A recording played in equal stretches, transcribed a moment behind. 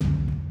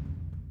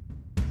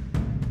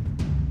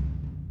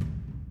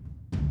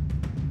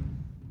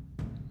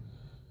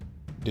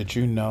Did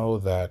you know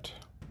that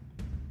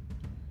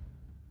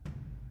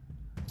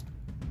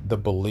the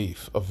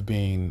belief of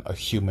being a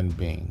human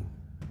being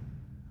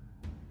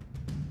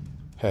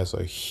has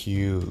a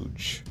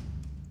huge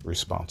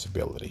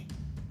responsibility?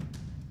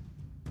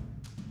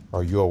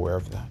 Are you aware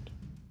of that?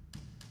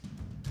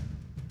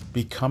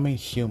 Becoming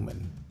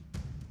human,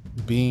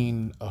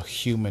 being a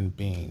human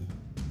being,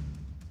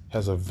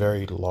 has a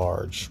very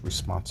large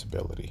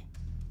responsibility.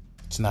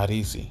 It's not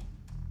easy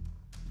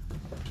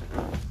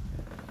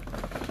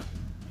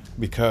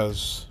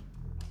because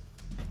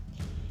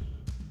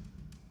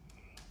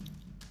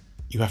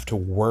you have to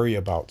worry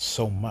about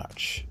so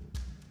much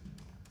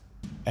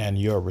and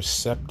you're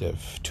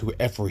receptive to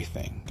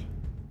everything.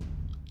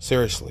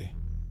 Seriously.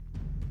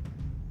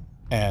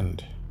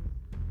 And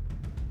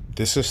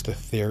this is the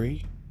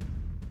theory.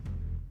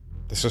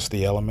 This is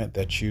the element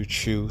that you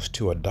choose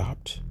to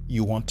adopt.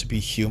 You want to be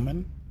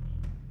human?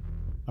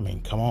 I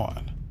mean, come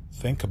on.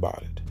 Think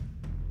about it.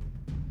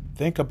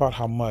 Think about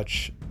how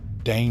much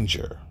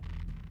danger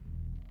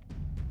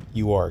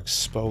you are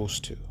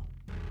exposed to.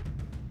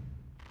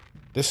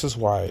 This is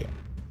why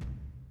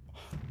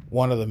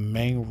one of the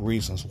main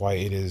reasons why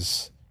it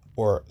is,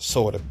 or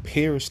so it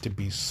appears to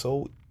be,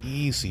 so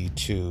easy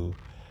to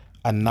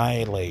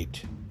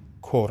annihilate,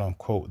 quote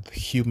unquote, the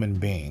human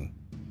being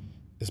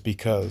is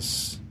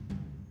because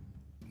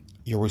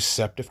you're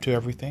receptive to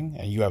everything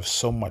and you have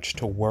so much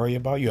to worry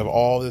about. You have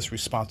all this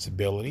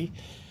responsibility.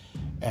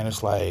 And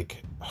it's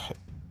like,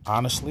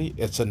 honestly,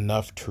 it's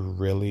enough to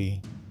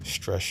really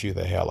stress you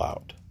the hell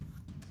out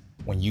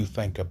when you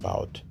think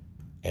about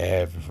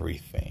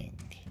everything.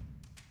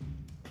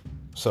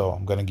 So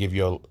I'm going to give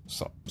you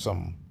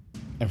some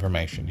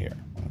information here,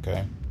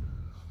 okay?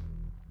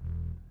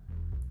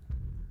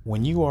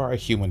 When you are a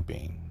human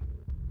being,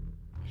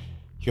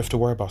 you have to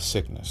worry about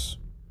sickness,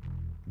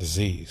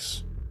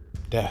 disease,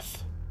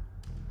 death,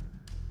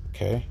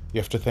 okay? You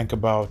have to think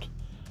about,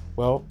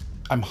 well,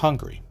 I'm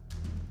hungry.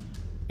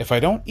 If I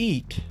don't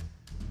eat,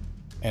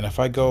 and if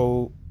I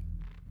go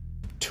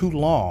too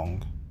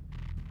long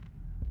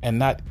and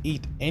not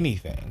eat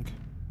anything,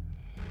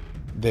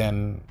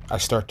 then I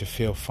start to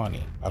feel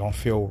funny. I don't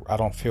feel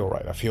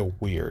right. I feel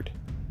weird.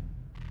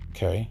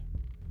 Okay.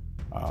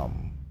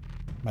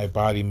 My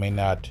body may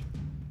not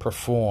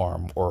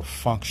perform or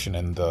function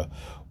in the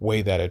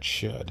way that it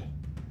should.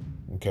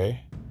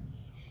 Okay.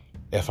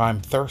 If I'm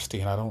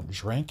thirsty and I don't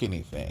drink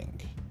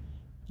anything,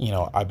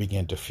 I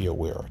begin to feel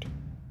weird.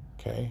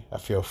 Okay. I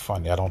feel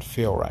funny. I don't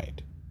feel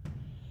right.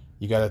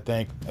 You got to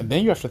think, and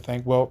then you have to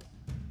think, well,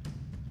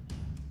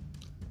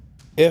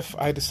 if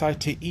I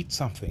decide to eat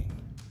something,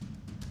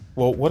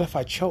 well, what if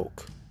I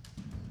choke?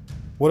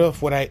 What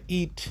if what I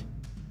eat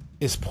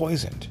is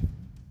poisoned?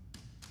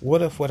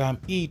 What if what I'm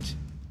eating,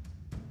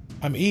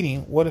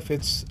 what if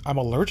I'm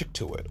allergic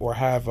to it or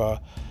have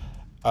a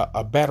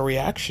bad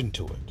reaction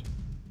to it?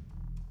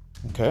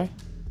 Okay?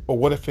 Or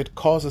what if it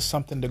causes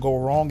something to go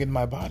wrong in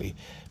my body?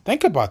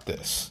 Think about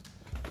this.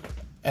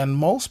 And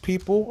most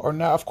people are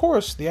not, of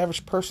course, the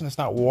average person is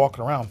not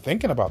walking around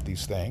thinking about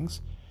these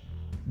things.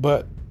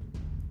 But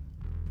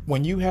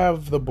when you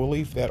have the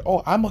belief that,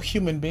 oh, I'm a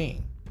human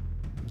being,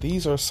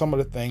 these are some of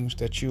the things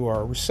that you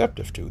are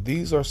receptive to.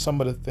 These are some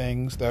of the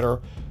things that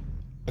are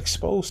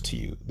exposed to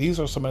you. These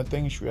are some of the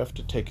things you have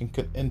to take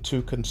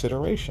into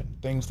consideration,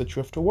 things that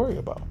you have to worry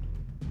about.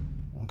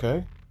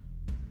 Okay?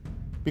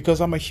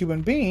 Because I'm a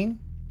human being,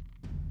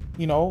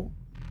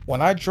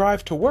 when I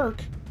drive to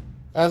work,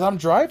 as I'm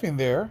driving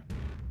there,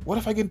 what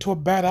if I get into a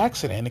bad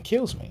accident and it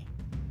kills me?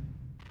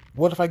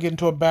 What if I get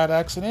into a bad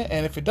accident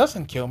and if it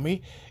doesn't kill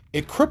me,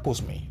 it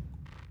cripples me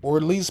or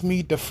it leaves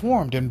me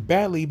deformed and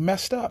badly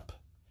messed up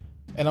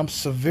and I'm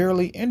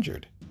severely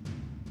injured?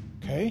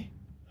 Okay?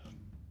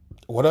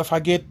 What if I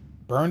get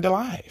burned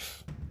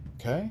alive?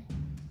 Okay?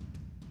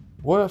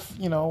 What if,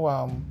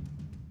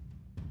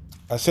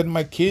 I send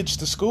my kids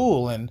to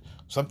school and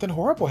something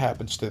horrible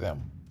happens to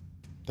them?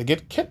 They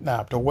get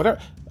kidnapped or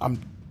whatever.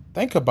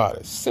 Think about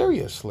it.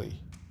 Seriously.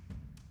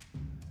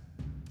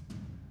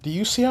 Do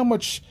you see how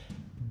much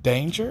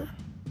danger,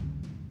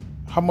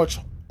 how much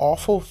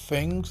awful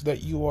things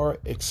that you are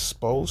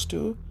exposed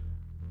to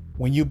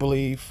when you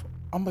believe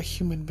I'm a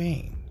human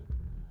being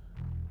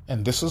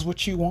and this is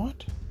what you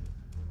want?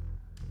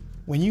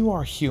 When you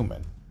are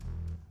human,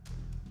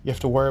 you have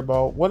to worry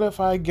about, what if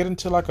I get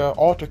into like a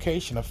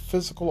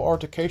physical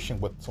altercation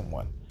with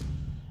someone?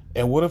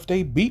 And what if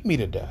they beat me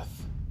to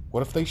death? What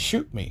if they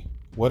shoot me?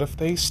 What if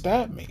they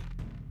stab me?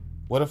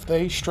 What if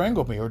they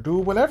strangle me or do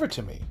whatever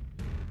to me?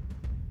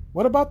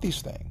 What about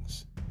these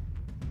things?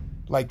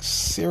 Like,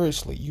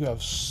 seriously, you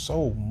have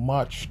so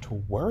much to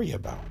worry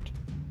about.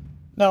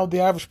 Now,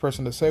 the average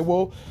person to say,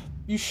 well,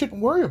 you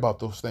shouldn't worry about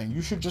those things.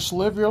 You should just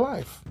live your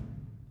life.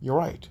 You're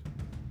right.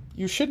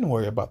 You shouldn't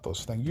worry about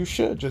those things. You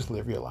should just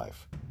live your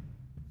life.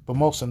 But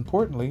most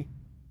importantly,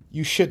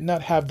 you should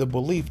not have the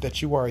belief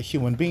that you are a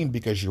human being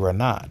because you are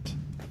not.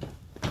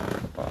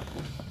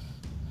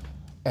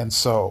 And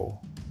so,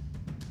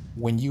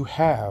 when you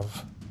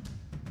have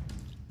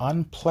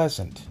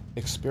unpleasant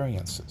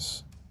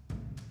experiences,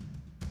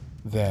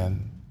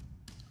 then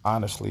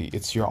honestly,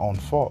 it's your own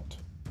fault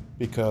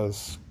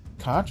because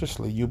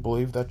consciously you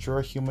believe that you're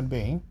a human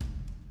being.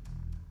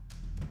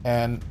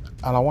 And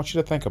I want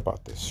you to think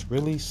about this.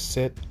 Really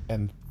sit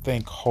and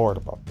think hard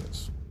about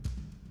this.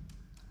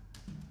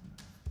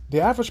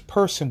 The average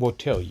person will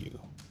tell you,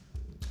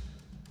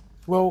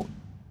 well,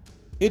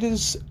 it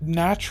is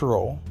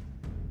natural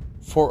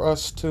for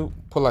us to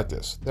put like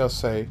this. They'll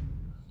say,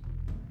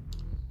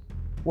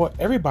 well,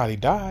 everybody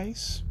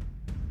dies.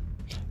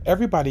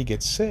 Everybody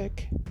gets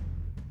sick.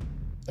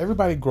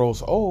 Everybody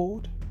grows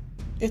old.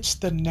 It's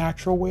the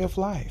natural way of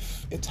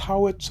life. It's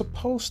how it's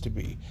supposed to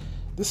be.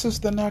 This is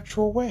the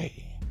natural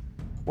way.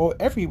 Well,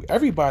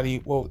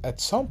 everybody will at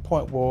some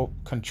point will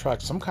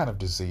contract some kind of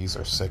disease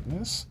or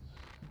sickness,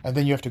 and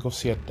then you have to go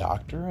see a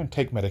doctor and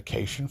take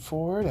medication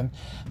for it, and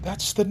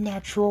that's the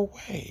natural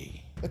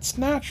way. It's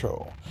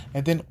natural.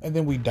 And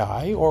then we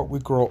die, or we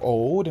grow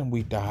old and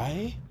we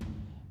die,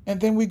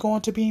 and then we go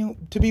on to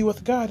be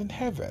with God in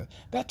heaven.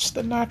 That's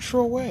the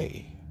natural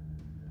way.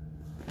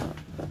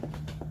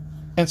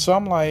 And so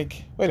I'm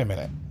like, wait a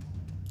minute.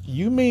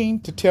 You mean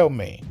to tell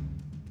me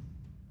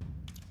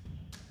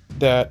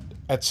that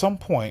at some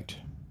point,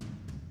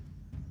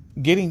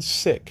 getting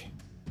sick,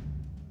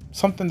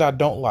 something that I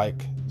don't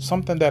like,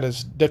 something that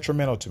is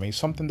detrimental to me,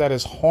 something that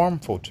is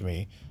harmful to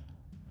me,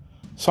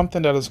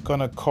 something that is going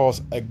to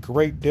cause a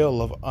great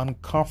deal of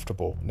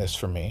uncomfortableness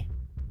for me,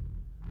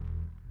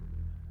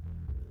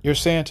 you're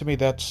saying to me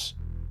that's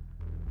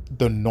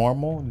the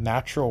normal,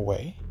 natural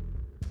way?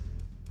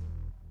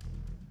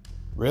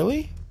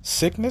 Really?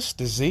 Sickness,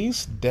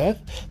 disease,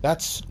 death,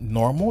 that's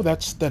normal?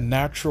 That's the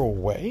natural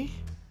way?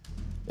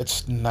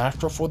 It's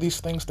natural for these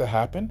things to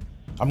happen?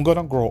 I'm going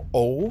to grow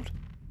old.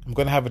 I'm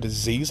going to have a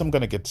disease. I'm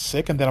going to get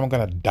sick, and then I'm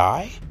going to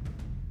die?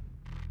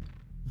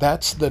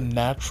 That's the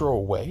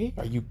natural way?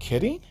 Are you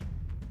kidding?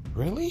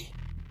 Really?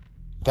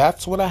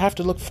 That's what I have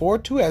to look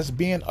forward to as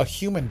being a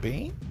human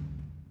being?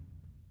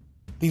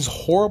 These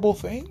horrible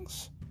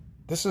things?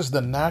 This is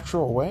the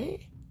natural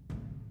way?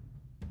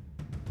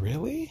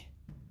 Really?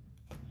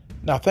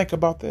 Now think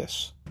about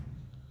this.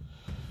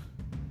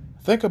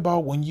 Think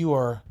about when you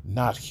are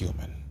not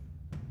human.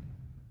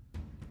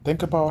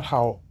 Think about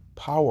how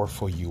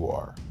powerful you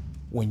are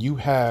when you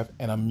have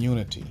an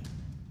immunity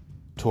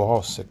to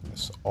all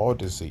sickness, all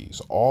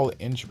disease, all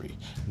injury.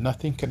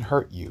 Nothing can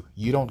hurt you.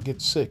 You don't get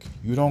sick.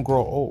 You don't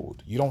grow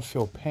old. You don't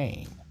feel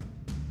pain.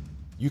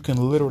 You can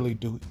literally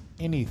do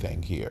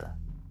anything here.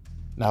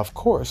 Now, of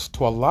course,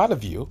 to a lot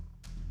of you,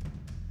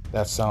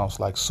 that sounds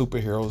like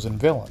superheroes and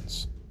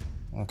villains.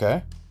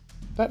 Okay?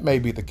 That may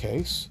be the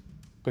case.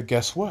 But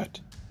guess what?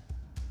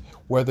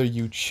 Whether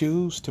you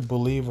choose to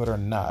believe it or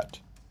not,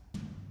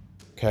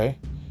 okay,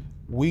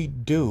 we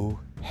do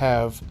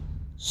have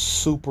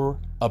super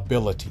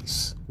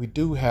abilities. We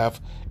do have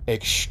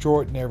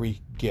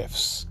extraordinary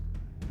gifts.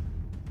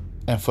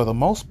 And for the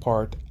most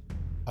part,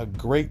 a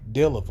great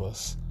deal of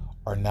us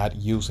are not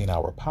using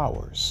our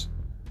powers.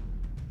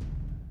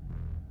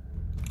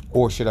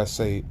 Or should I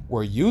say,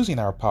 we're using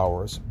our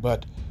powers,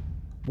 but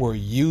we're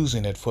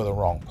using it for the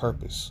wrong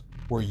purpose.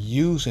 We're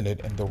using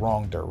it in the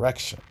wrong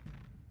direction.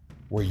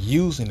 We're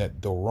using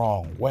it the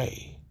wrong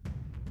way.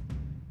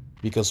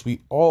 Because we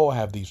all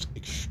have these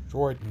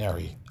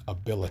extraordinary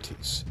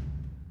abilities.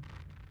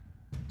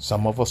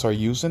 Some of us are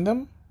using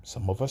them,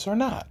 some of us are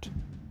not.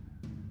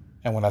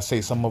 And when I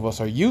say some of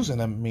us are using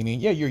them, meaning,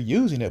 yeah, you're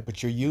using it,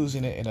 but you're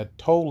using it in a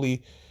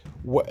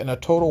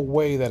total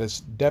way that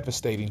is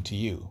devastating to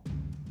you.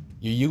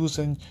 You're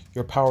using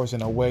your powers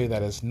in a way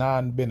that is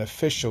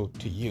non-beneficial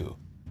to you,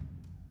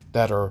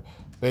 that are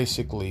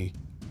basically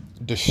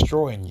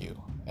destroying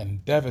you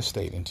and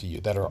devastating to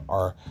you, that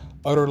are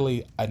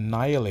utterly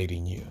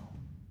annihilating you.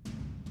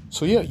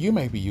 So yeah, you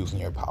may be using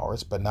your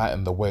powers, but not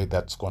in the way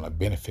that's going to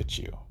benefit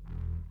you.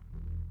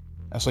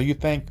 And so you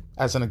think,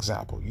 as an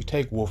example, you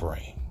take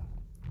Wolverine,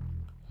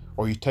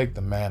 or you take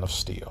the Man of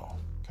Steel,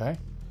 okay?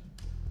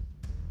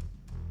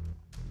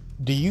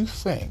 Do you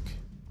think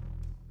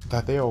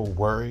that they are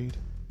worried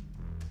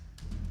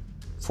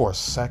for a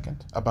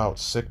second about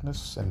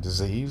sickness and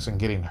disease and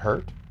getting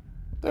hurt?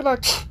 They're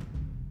like,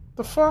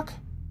 the fuck?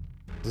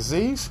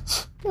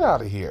 Disease? Get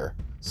out of here.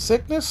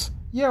 Sickness?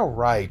 Yeah,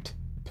 right.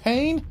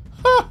 Pain?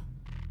 Huh?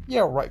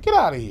 Yeah, right. Get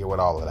out of here with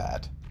all of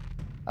that.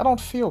 I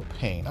don't feel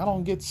pain. I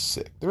don't get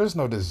sick. There is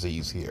no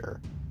disease here.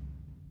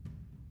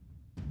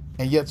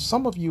 And yet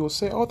some of you will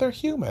say, oh, they're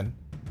human.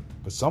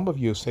 But some of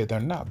you will say they're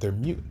not. They're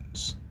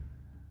mutants.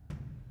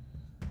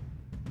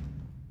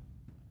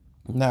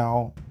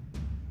 Now,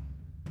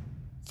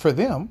 for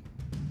them,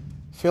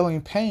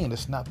 feeling pain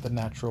is not the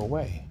natural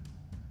way.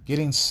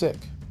 Getting sick,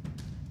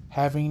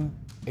 having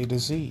a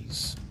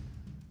disease,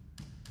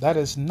 that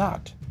is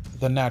not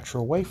the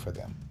natural way for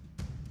them.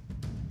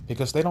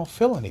 Because they don't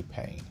feel any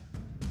pain.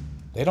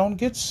 They don't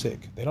get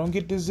sick. They don't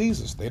get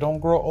diseases. They don't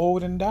grow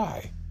old and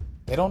die.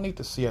 They don't need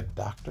to see a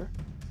doctor.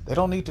 They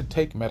don't need to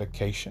take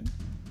medication.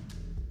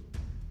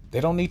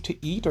 They don't need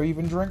to eat or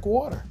even drink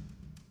water.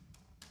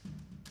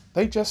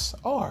 They just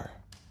are.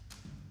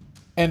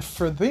 And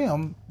for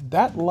them,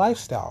 that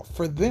lifestyle,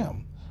 for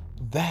them,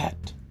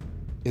 that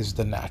is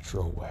the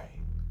natural way.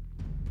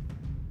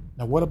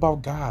 Now, what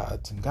about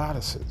gods and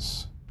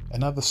goddesses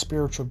and other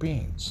spiritual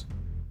beings?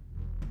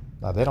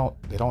 Now, they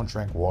don't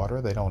drink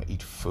water, they don't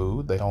eat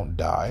food, they don't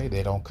die,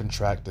 they don't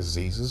contract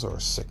diseases or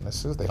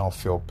sicknesses, they don't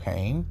feel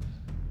pain.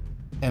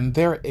 And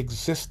their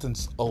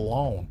existence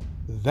alone,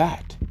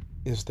 that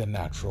is the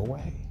natural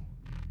way.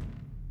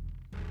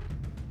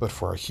 But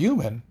for a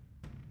human,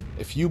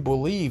 if you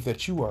believe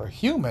that you are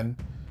human,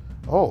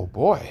 oh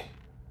boy,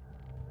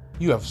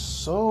 you have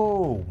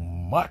so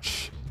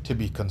much to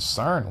be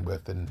concerned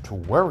with and to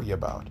worry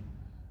about.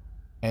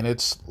 And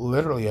it's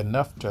literally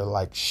enough to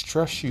like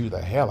stress you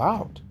the hell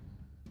out.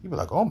 You'd be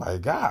like, oh my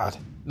God.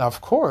 Now, of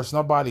course,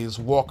 nobody is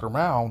walking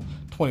around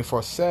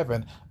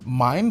 24/7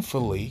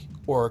 mindfully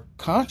or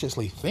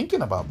consciously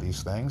thinking about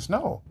these things.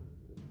 No.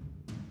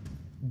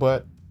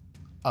 But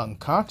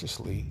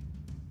unconsciously,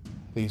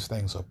 these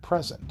things are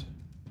present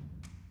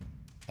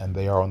and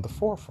they are on the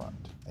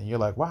forefront. And you're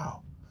like,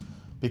 wow,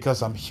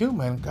 because I'm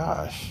human,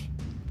 gosh,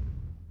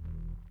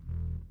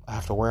 I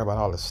have to worry about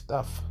all this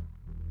stuff.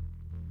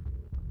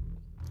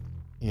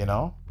 You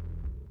know?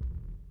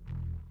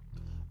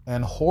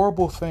 And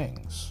horrible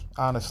things,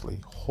 honestly,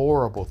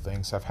 horrible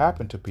things have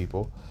happened to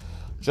people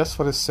just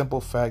for the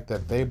simple fact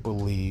that they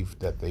believed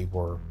that they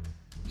were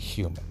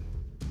human.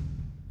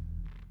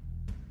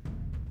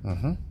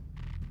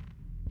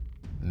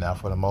 Now,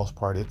 for the most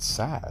part, it's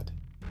sad.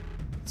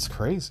 It's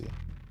crazy.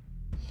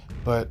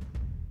 But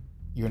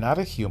you're not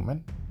a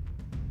human.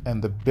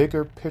 And the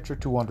bigger picture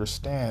to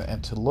understand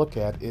and to look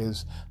at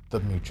is the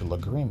mutual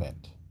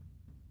agreement,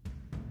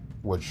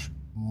 which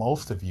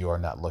most of you are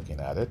not looking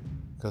at it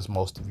because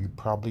most of you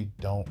probably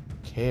don't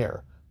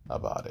care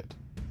about it.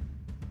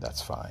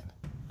 That's fine.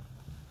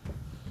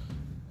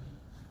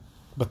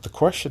 But the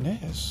question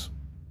is,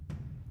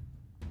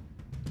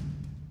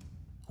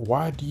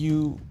 why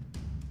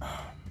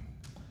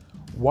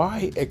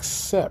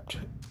accept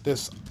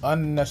this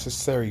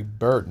unnecessary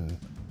burden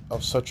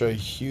of such a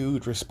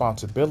huge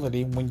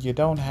responsibility when you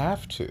don't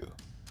have to?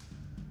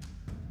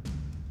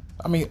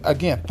 I mean,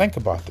 again, think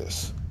about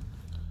this.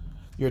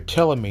 You're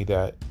telling me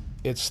that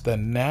it's the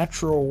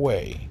natural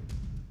way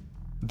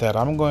that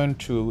I'm going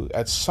to,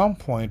 at some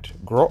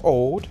point, grow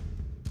old,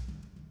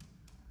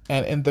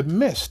 and in the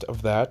midst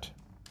of that,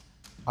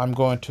 I'm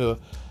going to,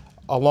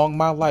 along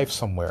my life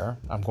somewhere,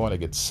 I'm going to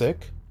get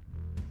sick,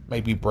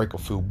 maybe break a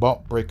few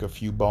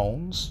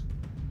bones,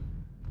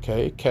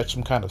 okay, catch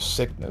some kind of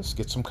sickness,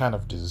 get some kind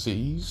of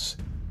disease,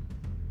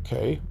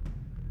 okay,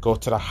 go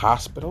to the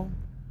hospital,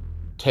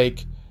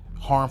 take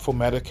harmful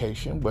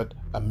medication with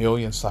a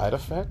million side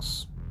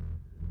effects,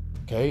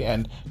 okay,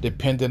 and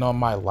depending on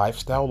my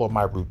lifestyle or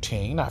my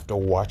routine, I have to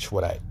watch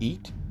what I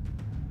eat,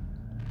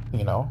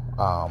 you know,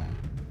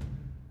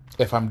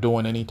 if I'm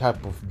doing any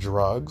type of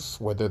drugs,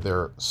 whether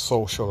they're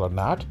social or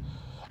not,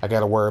 I got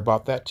to worry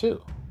about that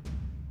too,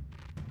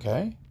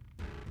 okay,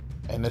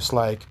 and it's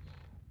like,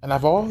 and I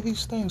have all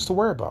these things to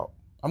worry about.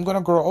 I'm going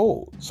to grow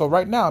old. So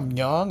right now I'm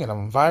young and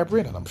I'm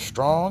vibrant and I'm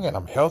strong and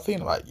I'm healthy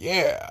and I'm like,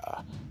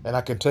 yeah, and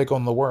I can take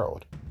on the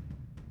world.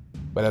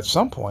 But at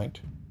some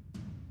point,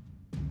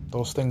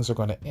 those things are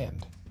going to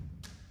end.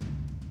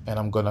 And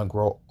I'm going to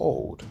grow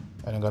old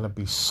and I'm going to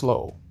be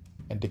slow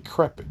and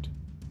decrepit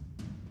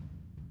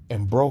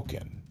and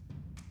broken.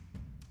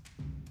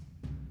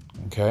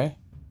 Okay?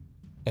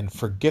 And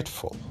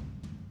forgetful.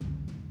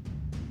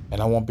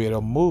 And I won't be able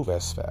to move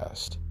as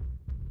fast.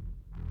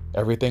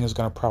 Everything is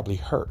going to probably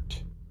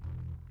hurt.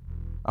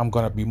 I'm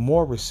going to be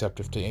more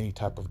receptive to any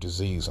type of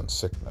disease and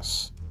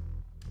sickness.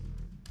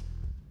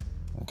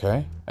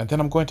 Okay? And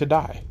then I'm going to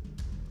die.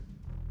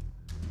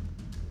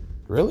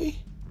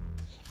 Really?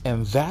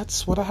 And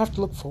that's what I have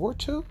to look forward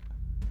to?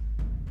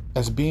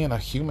 As being a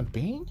human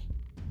being?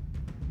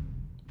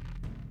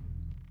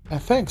 And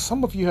thanks,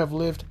 some of you have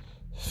lived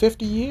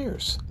 50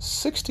 years,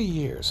 60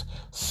 years,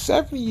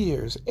 70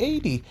 years,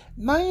 80,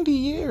 90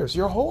 years,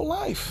 your whole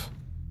life.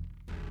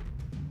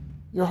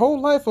 Your whole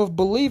life of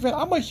believing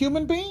I'm a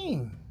human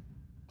being.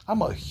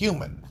 I'm a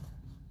human.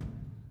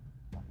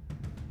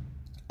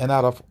 And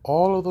out of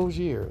all of those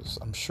years,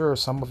 I'm sure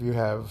some of you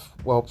have,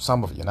 well,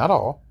 some of you, not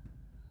all,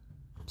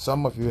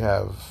 some of you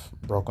have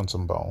broken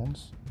some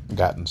bones,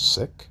 gotten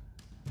sick,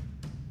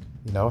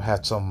 you know,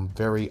 had some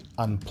very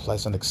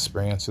unpleasant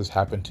experiences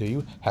happen to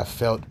you, have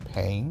felt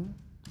pain,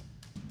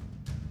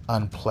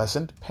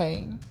 unpleasant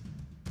pain,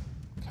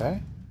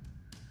 okay?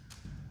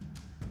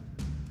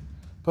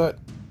 But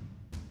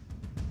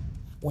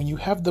when you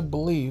have the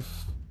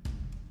belief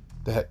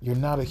that you're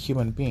not a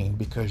human being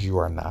because you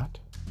are not,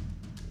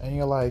 and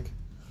you're like,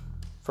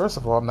 first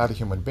of all, I'm not a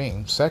human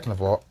being. Second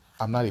of all,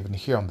 I'm not even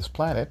here on this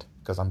planet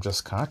because I'm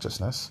just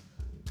consciousness.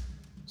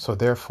 So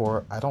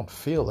therefore, I don't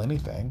feel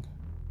anything.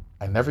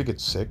 I never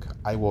get sick.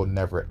 I will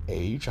never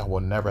age. I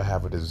will never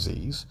have a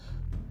disease.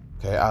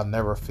 Okay, I'll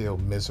never feel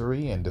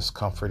misery and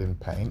discomfort and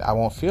pain. I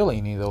won't feel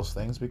any of those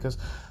things because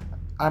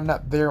I'm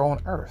not there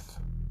on Earth.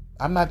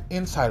 I'm not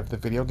inside of the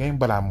video game,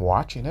 but I'm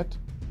watching it.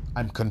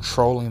 I'm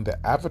controlling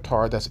the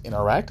avatar that's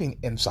interacting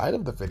inside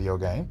of the video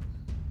game.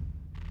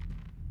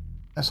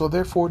 And so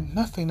therefore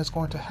nothing is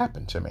going to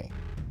happen to me.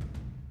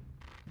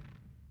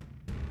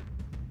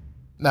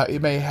 Now,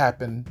 it may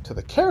happen to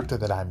the character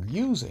that I'm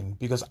using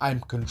because I'm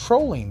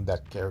controlling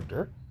that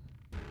character.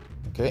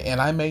 Okay,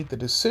 and I made the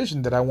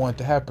decision that I wanted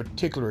to have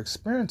particular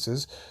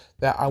experiences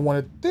that I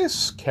wanted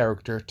this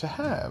character to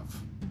have.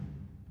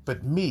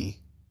 But me,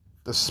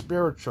 the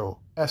spiritual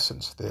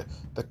essence,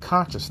 the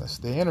consciousness,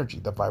 the energy,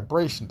 the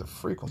vibration, the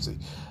frequency,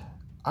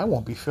 I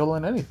won't be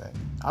feeling anything.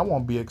 I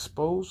won't be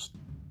exposed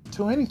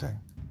to anything.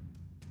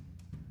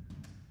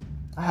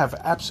 I have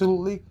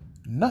absolutely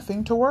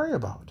nothing to worry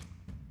about.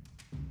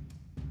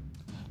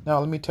 Now,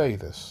 let me tell you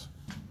this.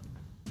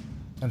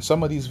 In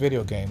some of these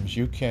video games,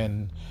 you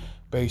can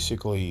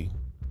basically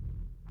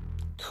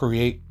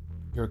create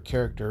your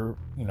character,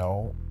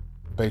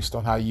 based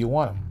on how you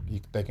want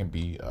them. They can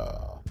be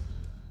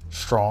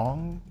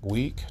strong,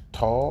 weak,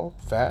 tall,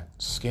 fat,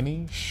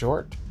 skinny,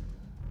 short.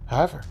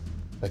 However,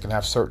 they can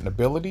have certain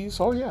abilities.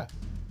 Oh, yeah.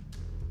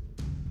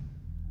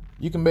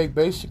 You can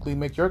basically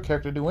make your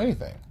character do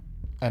anything.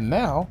 And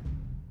now,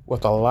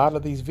 with a lot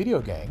of these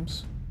video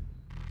games,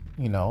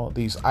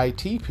 these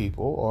IT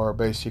people are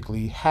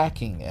basically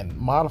hacking and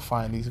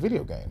modifying these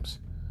video games.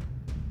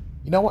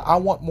 You know what? I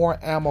want more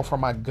ammo for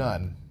my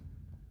gun.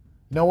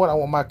 You know what? I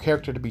want my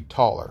character to be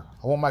taller.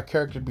 I want my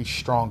character to be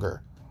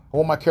stronger. I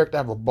want my character to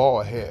have a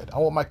bald head. I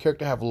want my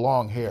character to have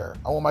long hair.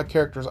 I want my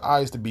character's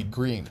eyes to be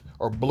green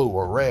or blue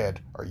or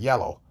red or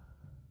yellow.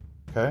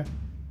 Okay?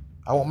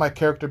 I want my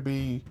character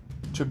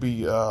to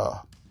be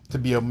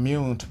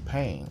immune to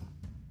pain.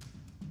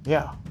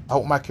 Yeah. I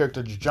want my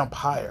character to jump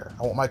higher.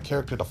 I want my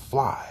character to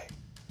fly.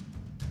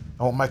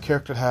 I want my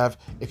character to have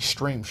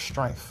extreme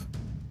strength.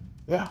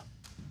 Yeah.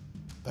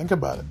 Think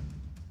about it.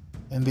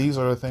 And these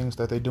are the things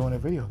that they do in a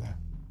video game.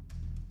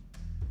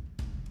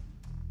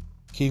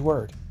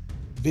 Keyword: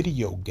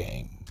 video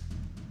game.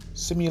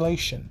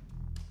 Simulation.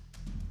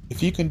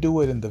 If you can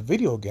do it in the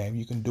video game,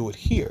 you can do it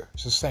here.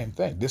 It's the same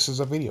thing. This is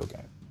a video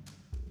game.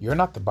 You're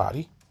not the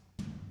body.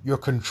 You're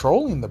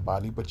controlling the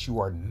body, but you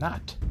are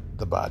not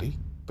the body.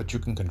 But you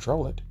can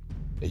control it.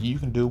 And you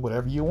can do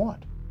whatever you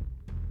want.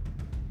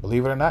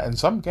 Believe it or not, in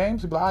some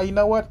games, you'll be like, you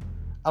know what?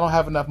 I don't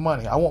have enough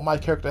money. I want my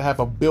character to have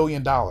 $1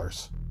 billion.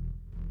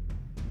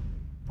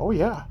 Oh,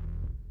 yeah.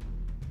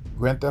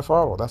 Grand Theft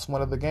Auto. That's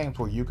one of the games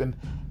where you can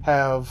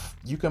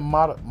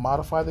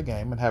modify the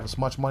game and have as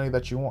much money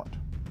that you want.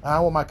 I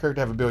want my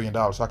character to have $1 billion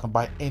so I can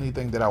buy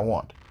anything that I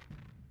want.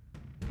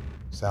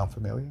 Sound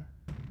familiar?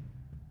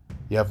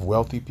 You have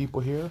wealthy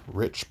people here,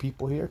 rich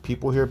people here.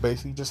 People here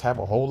basically just have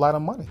a whole lot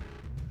of money.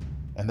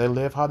 And they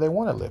live how they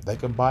want to live. They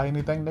can buy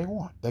anything they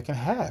want. They can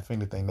have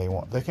anything they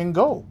want. They can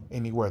go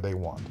anywhere they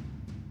want.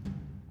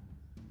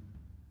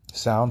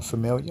 Sound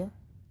familiar?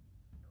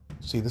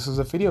 See, this is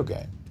a video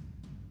game.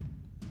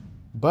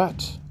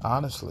 But,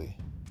 honestly,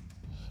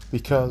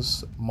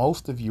 because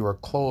most of you are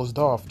closed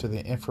off to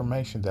the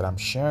information that I'm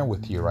sharing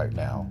with you right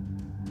now,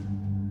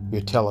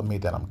 you're telling me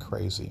that I'm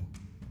crazy.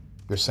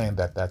 You're saying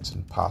that that's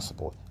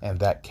impossible and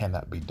that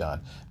cannot be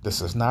done.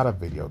 This is not a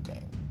video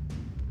game.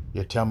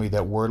 You're telling me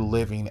that we're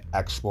living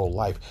actual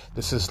life.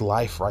 This is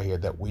life right here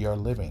that we are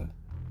living.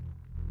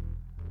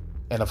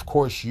 And of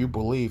course, you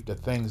believe the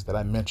things that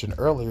I mentioned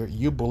earlier.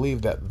 You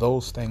believe that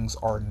those things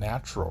are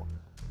natural.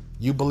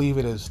 You believe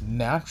it is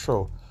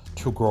natural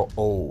to grow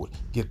old,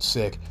 get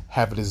sick,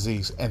 have a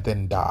disease, and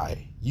then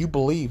die. You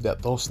believe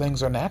that those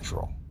things are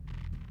natural.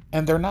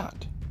 And they're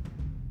not.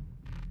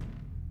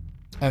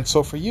 And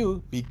so for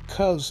you,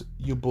 because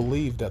you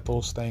believe that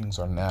those things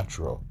are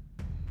natural,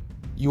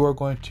 you are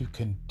going to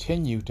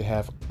continue to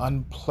have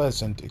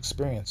unpleasant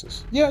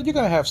experiences. Yeah, you're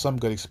going to have some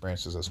good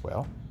experiences as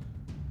well.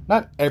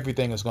 Not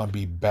everything is going to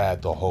be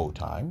bad the whole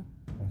time,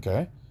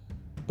 okay?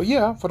 But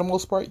yeah, for the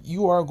most part,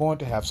 you are going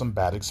to have some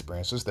bad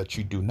experiences that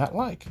you do not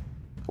like.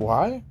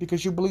 Why?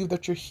 Because you believe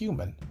that you're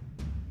human.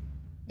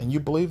 And you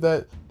believe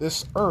that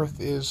this earth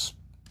is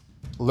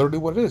literally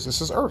what it is.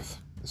 This is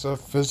earth. It's a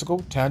physical,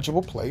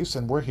 tangible place,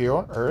 and we're here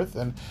on earth,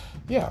 and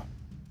yeah,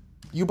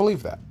 you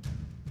believe that.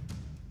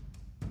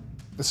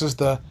 This is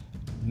the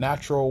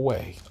natural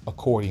way,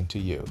 according to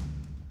you.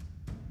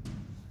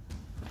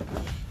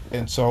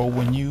 And so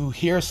when you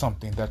hear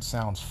something that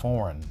sounds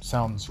foreign,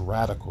 sounds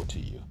radical to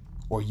you,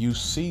 or you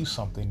see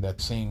something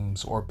that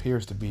seems or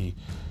appears to be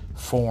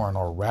foreign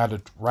or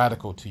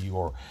radical to you,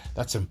 or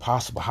that's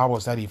impossible, how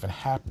is that even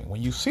happening?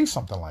 When you see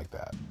something like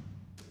that,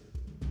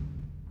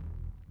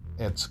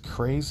 it's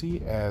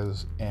crazy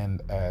as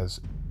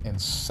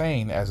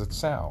insane as it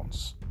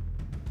sounds.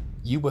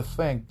 You would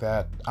think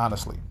that,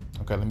 honestly,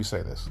 okay, let me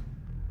say this.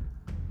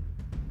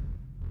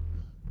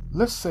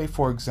 Let's say,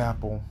 for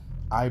example,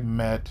 I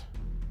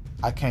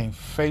came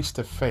face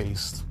to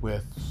face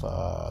with,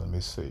 let me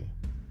see.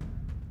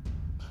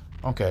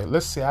 Okay,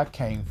 let's say I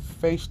came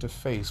face to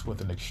face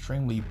with an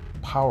extremely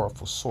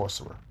powerful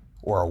sorcerer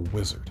or a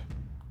wizard,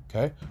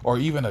 okay? Or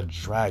even a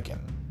dragon,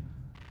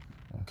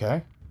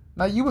 okay?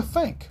 Now you would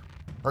think,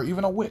 or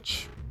even a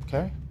witch,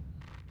 okay?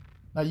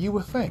 Now you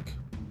would think,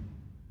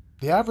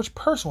 the average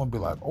person would be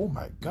like, oh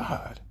my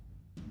God,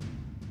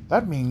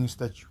 that means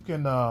that you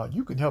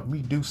can help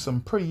me do some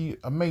pretty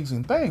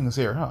amazing things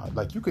here, huh?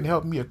 Like you can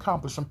help me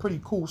accomplish some pretty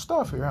cool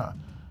stuff here, huh?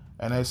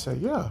 And they say,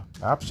 yeah,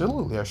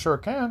 absolutely, I sure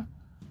can.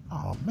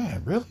 Oh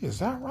man, really? Is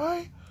that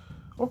right?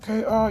 Okay,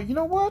 you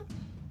know what?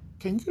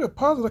 Can you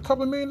deposit a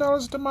couple of $1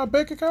 million into my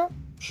bank account?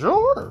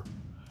 Sure.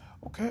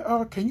 Okay,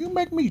 can you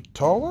make me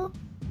taller?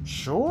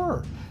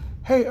 Sure.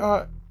 Hey,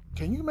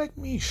 can you make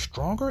me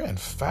stronger and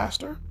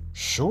faster?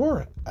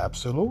 Sure,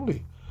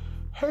 absolutely.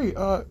 Hey,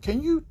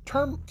 can you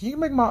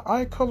make my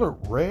eye color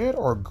red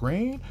or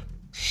green?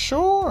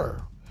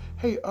 Sure.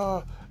 Hey,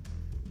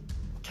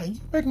 can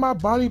you make my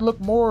body look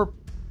more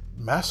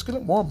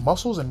masculine, more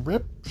muscles and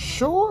ripped?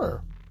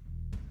 Sure.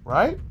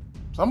 Right?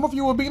 Some of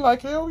you will be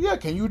like, hell yeah,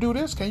 can you do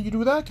this? Can you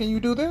do that? Can you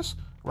do this?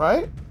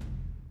 Right?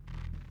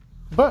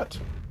 But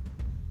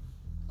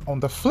on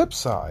the flip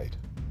side,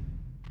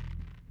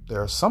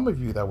 there are some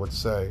of you that would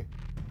say,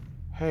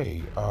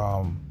 hey,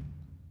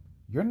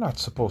 you're not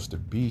supposed to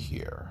be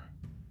here.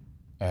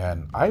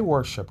 And I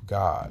worship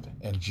God,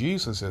 and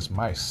Jesus is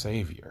my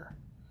Savior.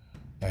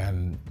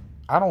 And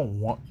I don't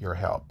want your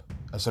help.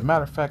 As a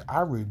matter of fact,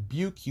 I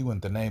rebuke you in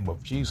the name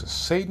of Jesus.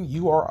 Satan,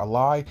 you are a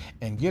lie,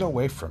 and get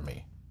away from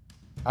me.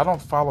 I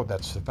don't follow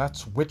that stuff.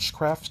 That's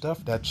witchcraft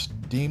stuff. That's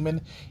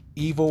demon,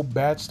 evil,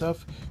 bad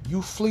stuff.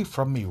 You flee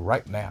from me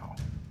right now.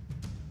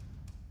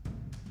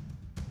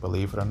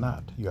 Believe it or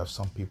not, you have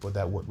some people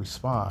that would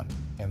respond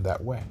in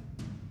that way.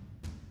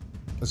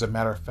 As a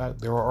matter of fact,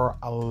 there are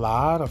a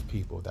lot of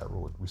people that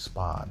would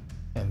respond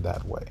in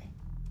that way.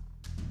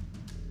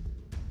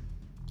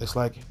 It's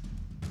like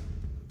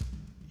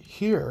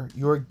here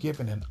you're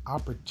given an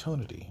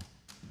opportunity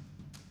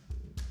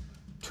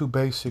to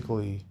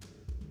basically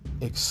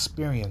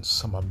experience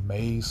some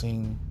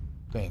amazing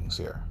things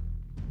here.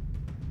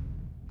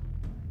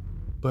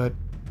 But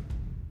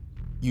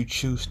you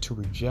choose to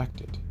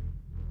reject it.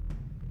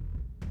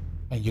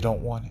 And you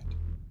don't want it.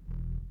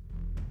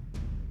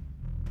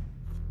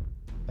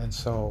 And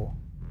so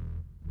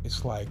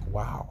it's like,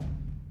 wow.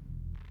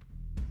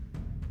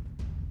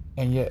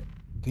 And yet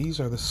these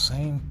are the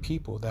same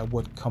people that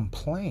would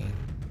complain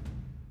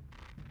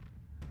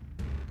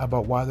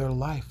about why their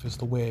life is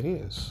the way it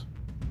is.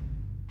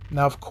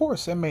 Now, of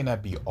course, it may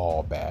not be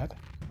all bad.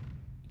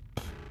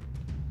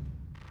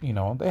 You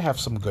know, they have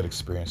some good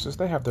experiences.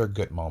 They have their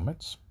good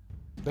moments.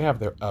 They have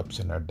their ups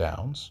and their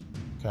downs.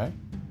 Okay?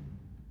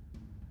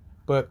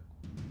 But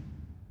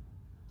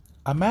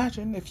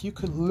imagine if you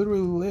could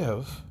literally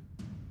live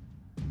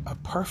a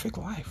perfect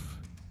life.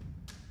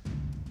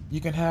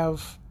 You can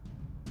have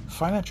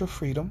financial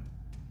freedom.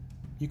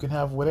 You can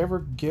have whatever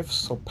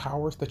gifts or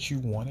powers that you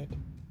wanted.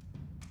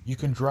 You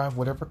can drive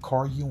whatever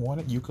car you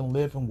wanted. You can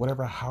live in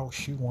whatever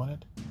house you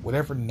wanted,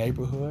 whatever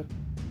neighborhood.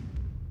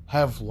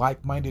 Have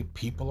like-minded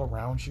people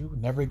around you.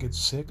 Never get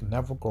sick.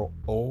 Never grow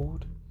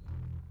old.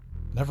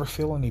 Never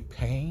feel any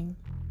pain.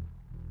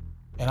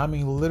 And I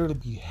mean literally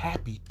be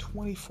happy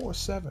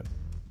 24/7.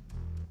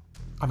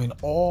 I mean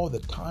all the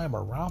time,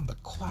 around the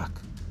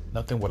clock.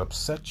 Nothing would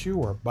upset you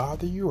or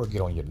bother you or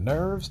get on your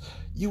nerves.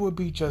 You would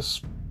be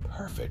just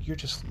perfect. You're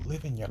just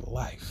living your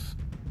life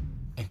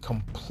in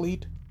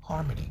complete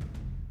harmony.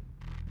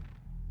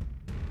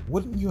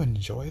 Wouldn't you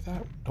enjoy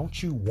that?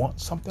 Don't you want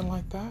something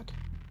like that?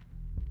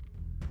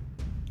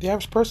 The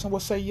average person will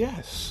say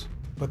yes,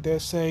 but they'll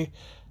say,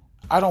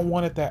 I don't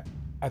want it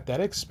at that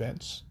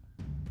expense.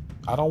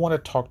 I don't want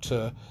to talk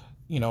to,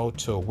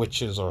 to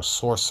witches or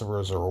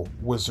sorcerers or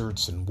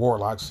wizards and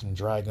warlocks and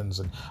dragons.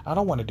 And I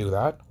don't want to do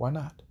that. Why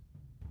not?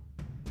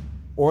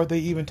 Or they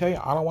even tell you,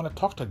 I don't want to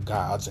talk to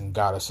gods and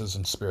goddesses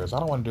and spirits. I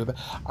don't want to do that.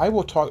 I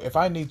will talk, if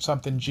I need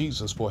something,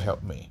 Jesus will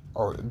help me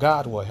or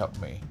God will help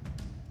me.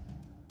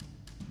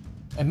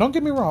 And don't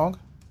get me wrong,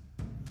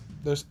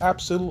 there's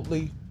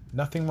absolutely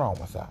nothing wrong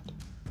with that.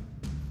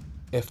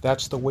 If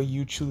that's the way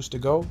you choose to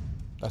go,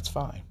 that's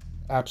fine.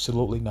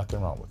 Absolutely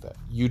nothing wrong with that.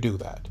 You do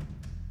that.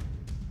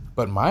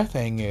 But my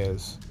thing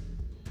is,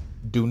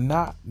 do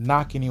not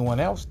knock anyone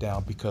else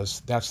down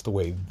because that's the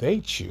way they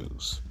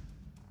choose.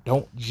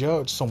 Don't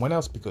judge someone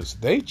else because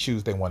they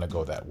choose they want to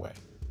go that way.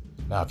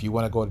 Now, if you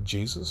want to go to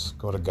Jesus,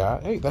 go to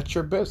God, hey, that's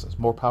your business.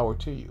 More power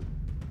to you.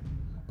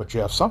 But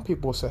you have some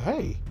people who say,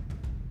 hey,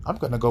 I'm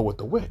going to go with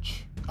the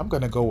witch. I'm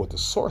going to go with the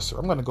sorcerer.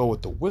 I'm going to go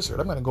with the wizard.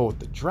 I'm going to go with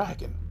the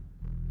dragon.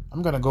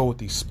 I'm going to go with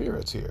these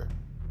spirits here.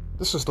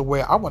 This is the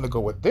way I want to go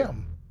with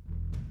them.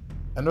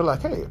 And they're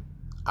like, hey,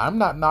 I'm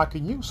not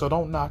knocking you, so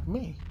don't knock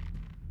me.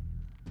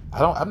 I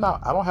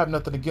don't have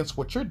nothing against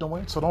what you're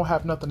doing, so don't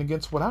have nothing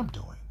against what I'm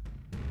doing.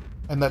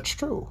 And that's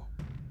true.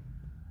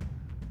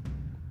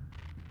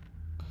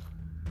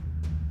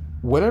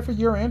 Whatever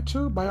you're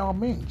into, by all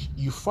means,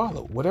 you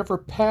follow. Whatever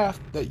path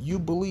that you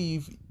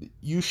believe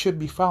you should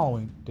be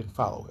following, then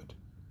follow it.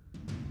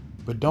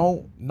 But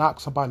don't knock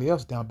somebody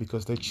else down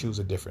because they choose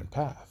a different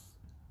path.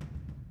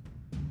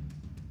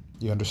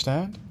 You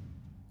understand?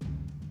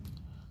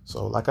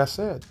 So, like I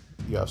said,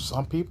 you have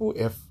some people,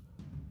 if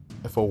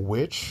a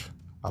witch,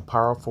 a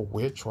powerful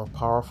witch or a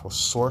powerful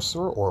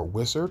sorcerer or a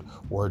wizard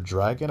or a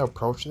dragon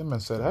approached them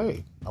and said,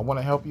 hey, I want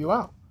to help you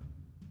out.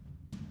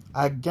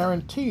 I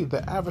guarantee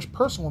the average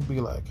person will be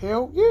like,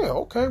 hell yeah,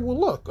 okay, well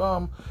look,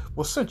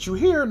 well since you're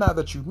here, now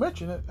that you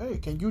mention it, hey,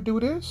 can you do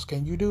this?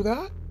 Can you do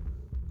that?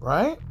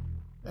 Right?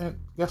 And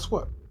guess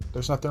what?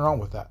 There's nothing wrong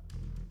with that.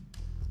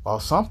 While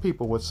some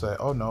people would say,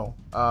 oh no,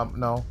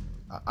 no,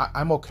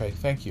 I'm okay,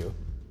 thank you.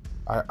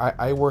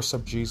 I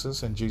worship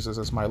Jesus and Jesus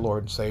is my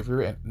Lord and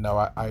Savior, and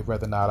no, I'd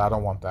rather not, I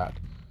don't want that.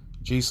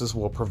 Jesus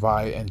will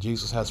provide, and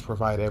Jesus has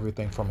provided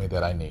everything for me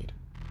that I need.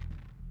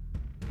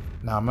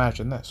 Now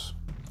imagine this.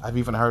 I've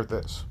even heard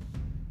this.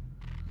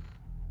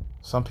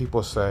 Some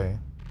people say,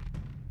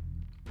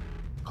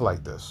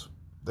 like this.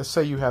 Let's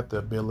say you had the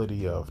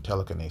ability of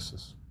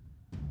telekinesis.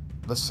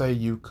 Let's say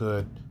you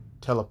could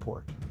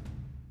teleport.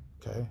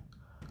 Okay?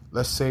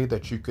 Let's say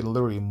that you could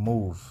literally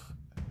move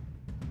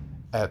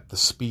at the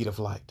speed of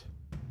light.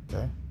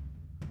 Okay?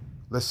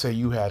 Let's say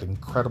you had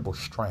incredible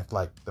strength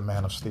like the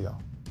Man of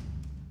Steel.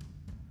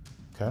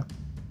 Okay?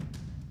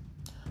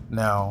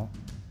 Now,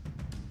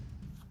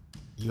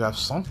 you have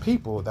some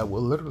people that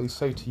will literally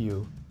say to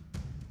you,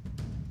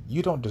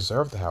 you don't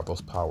deserve to have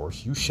those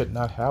powers. You should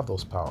not have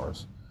those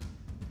powers.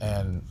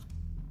 And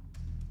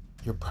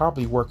you're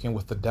probably working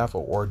with the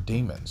devil or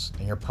demons,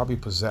 and you're probably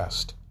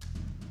possessed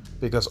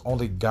because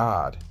only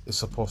God is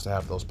supposed to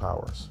have those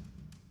powers.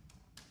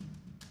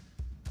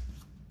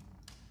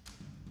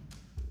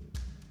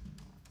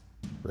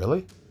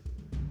 Really?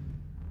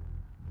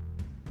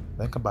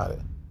 Think about it.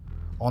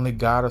 Only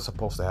God is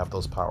supposed to have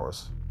those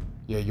powers.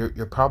 Yeah,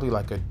 you're probably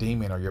like a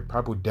demon, or you're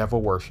probably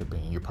devil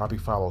worshiping. You probably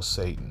follow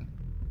Satan.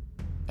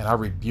 And I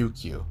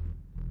rebuke you.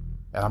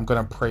 And I'm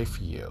going to pray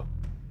for you.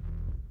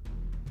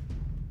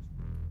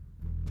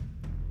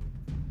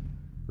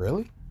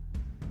 Really?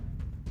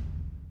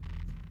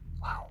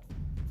 Wow.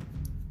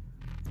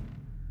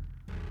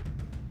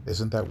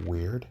 Isn't that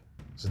weird?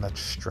 Isn't that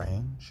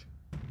strange?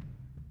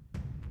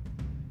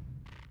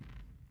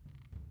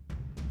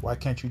 Why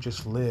can't you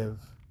just live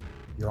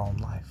your own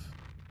life?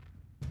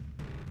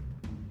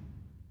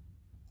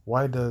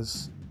 Why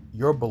does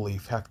your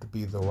belief have to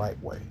be the right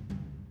way,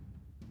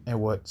 and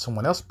what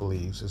someone else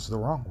believes is the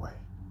wrong way?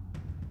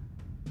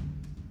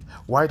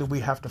 Why do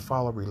we have to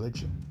follow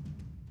religion?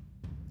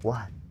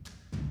 Why?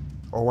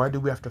 Or why do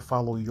we have to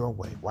follow your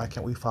way? Why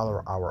can't we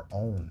follow our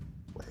own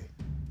way?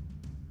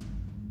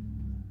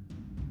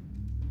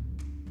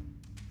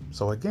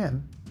 So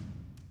again,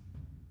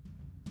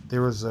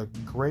 there is a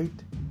great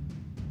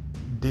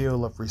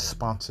deal of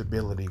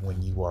responsibility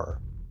when you are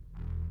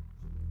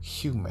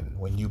human,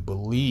 when you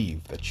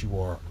believe that you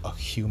are a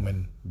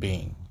human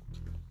being.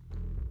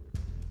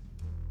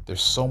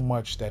 There's so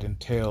much that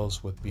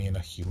entails with being a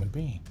human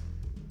being.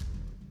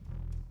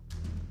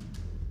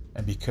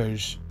 And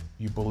because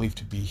you believe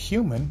to be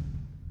human,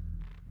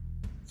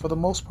 for the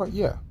most part,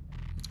 yeah,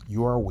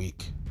 you are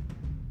weak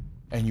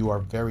and you are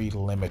very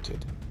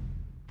limited.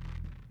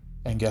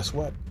 And guess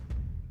what?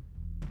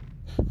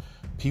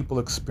 People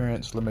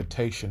experience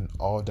limitation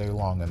all day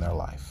long in their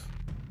life.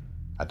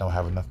 I don't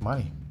have enough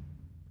money.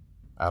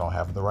 I don't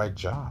have the right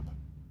job.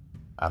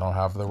 I don't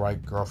have the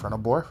right girlfriend or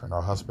boyfriend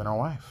or husband or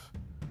wife.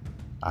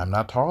 I'm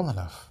not tall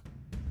enough.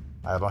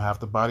 I don't have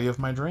the body of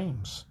my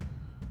dreams.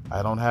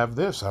 I don't have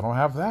this. I don't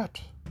have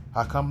that.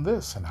 How come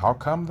this and how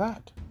come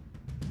that?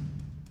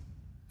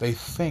 They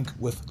think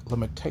with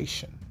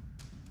limitation.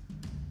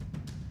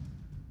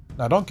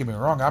 Now, don't get me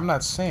wrong. I'm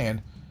not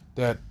saying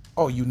that,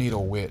 oh, you need a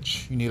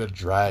witch, you need a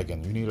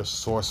dragon, you need a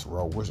sorcerer,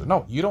 a wizard.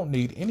 No, you don't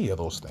need any of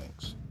those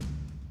things.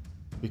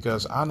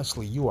 Because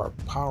honestly, you are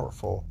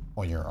powerful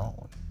on your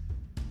own.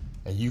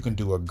 And you can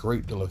do a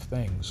great deal of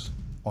things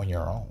on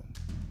your own.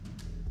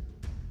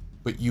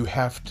 But you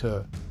have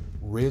to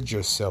rid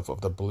yourself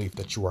of the belief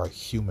that you are a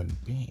human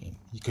being,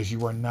 because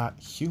you are not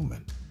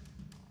human.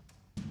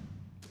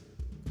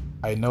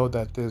 I know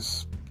that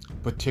this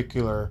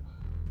particular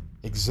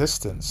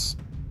existence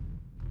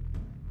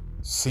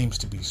seems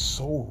to be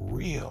so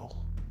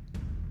real,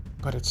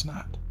 but it's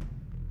not.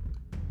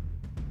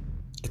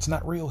 It's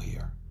not real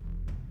here.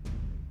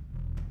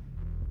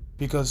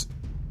 Because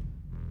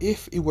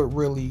if it were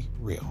really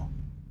real,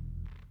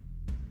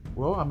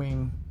 well, I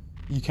mean,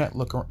 you can't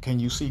look. Can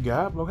you see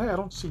God? Well, hey, I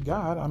don't see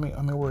God. I mean,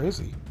 where is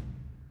He?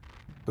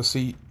 But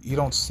see, you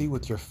don't see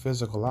with your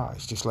physical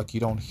eyes, just like you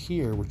don't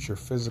hear with your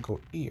physical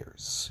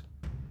ears,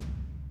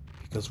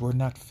 because we're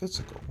not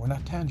physical. We're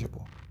not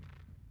tangible.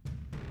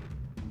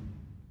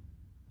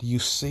 Do you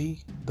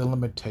see the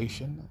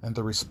limitation and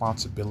the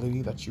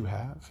responsibility that you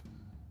have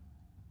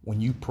when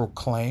you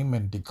proclaim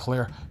and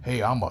declare,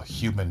 "Hey, I'm a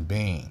human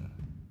being"?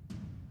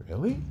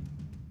 Really?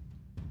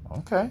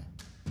 Okay.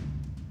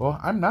 Well,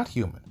 I'm not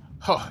human.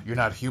 Huh, you're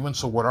not human,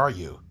 so what are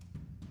you?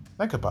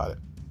 Think about it.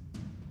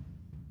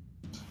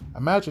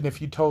 Imagine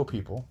if you told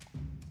people,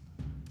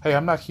 hey,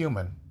 I'm not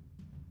human.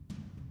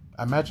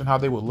 Imagine how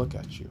they would look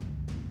at you.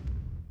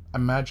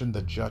 Imagine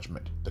the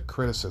judgment, the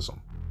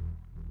criticism.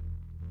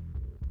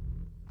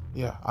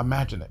 Yeah,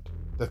 imagine it.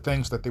 The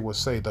things that they would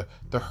say,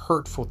 the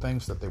hurtful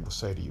things that they would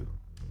say to you.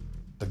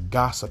 The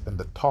gossip and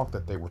the talk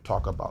that they would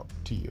talk about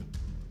to you.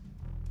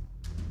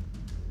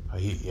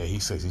 He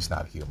says he's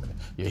not human.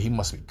 Yeah, he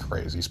must be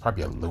crazy. He's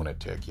probably a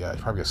lunatic. Yeah,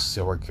 he's probably a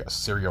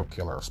serial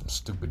killer or some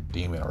stupid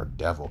demon or a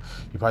devil.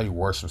 He probably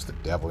worships the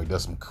devil. He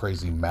does some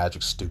crazy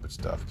magic, stupid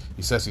stuff.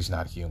 He says he's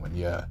not human.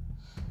 Yeah,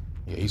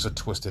 he's a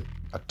twisted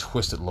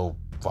little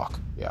fuck.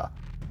 Yeah,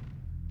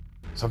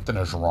 something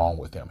is wrong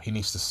with him. He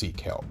needs to seek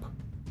help.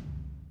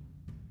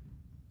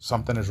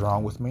 Something is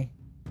wrong with me.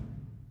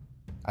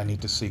 I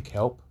need to seek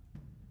help.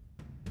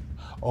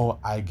 Oh,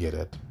 I get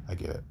it.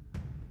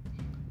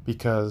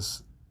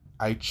 Because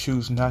I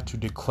choose not to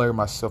declare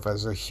myself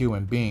as a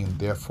human being,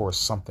 therefore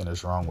something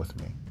is wrong with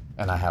me.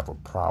 And I have a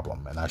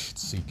problem, and I should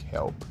seek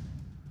help.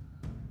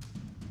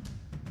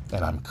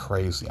 And I'm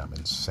crazy, I'm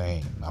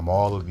insane. I'm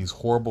all of these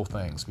horrible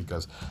things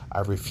because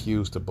I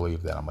refuse to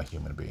believe that I'm a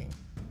human being.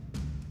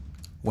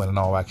 When in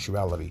all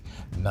actuality,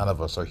 none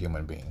of us are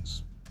human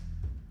beings.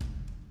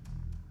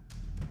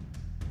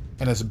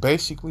 And it's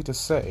basically to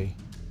say,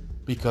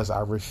 because I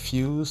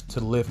refuse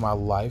to live my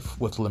life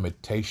with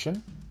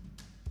limitation,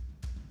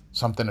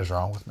 something is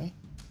wrong with me.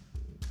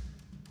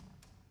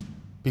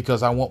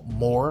 Because I want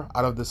more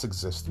out of this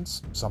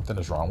existence, something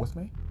is wrong with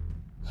me.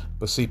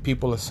 But see,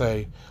 people will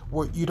say,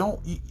 well,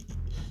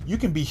 you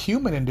can be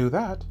human and do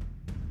that.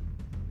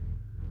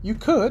 You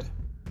could.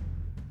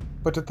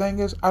 But the thing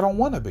is, I don't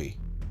want to be.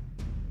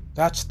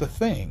 That's the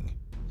thing.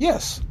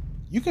 Yes,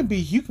 you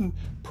can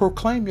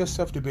proclaim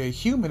yourself to be a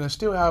human and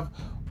still have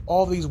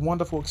all these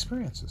wonderful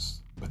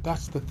experiences. But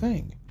that's the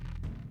thing.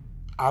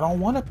 I don't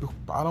want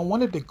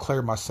to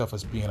declare myself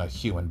as being a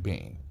human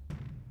being.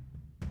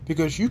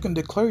 Because you can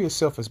declare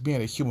yourself as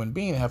being a human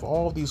being and have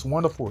all these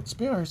wonderful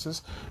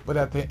experiences, but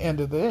at the end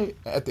of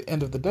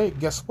the day,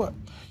 guess what?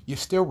 You're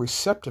still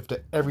receptive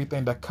to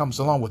everything that comes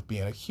along with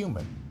being a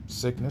human.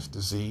 Sickness,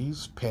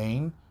 disease,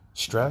 pain,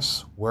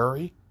 stress,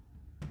 worry,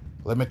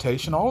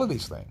 limitation, all of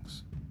these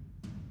things.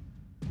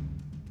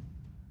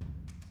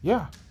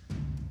 Yeah,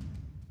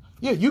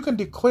 you can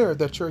declare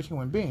that you're a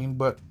human being,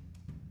 but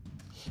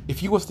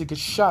if you was to get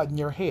shot in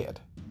your head,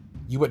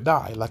 you would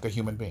die like a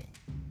human being.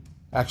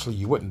 Actually,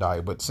 you wouldn't die,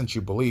 but since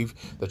you believe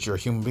that you're a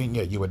human being,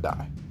 yeah, you would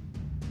die.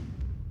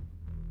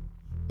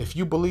 If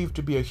you believe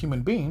to be a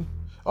human being,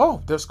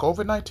 oh, there's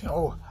COVID-19.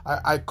 Oh,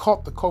 I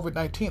caught the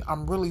COVID-19.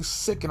 I'm really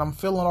sick and I'm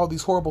feeling all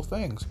these horrible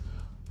things.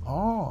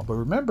 Oh, but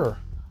remember,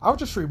 I'll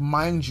just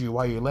remind you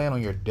while you're laying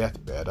on your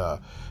deathbed,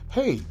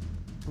 hey,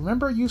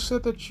 remember you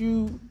said that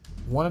you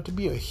wanted to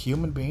be a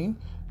human being?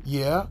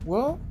 Yeah,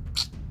 well,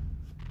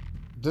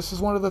 this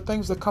is one of the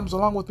things that comes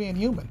along with being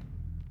human.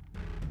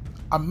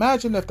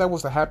 Imagine if that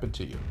was to happen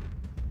to you.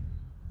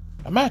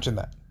 Imagine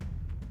that.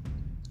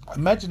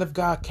 Imagine if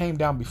God came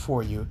down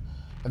before you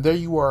and there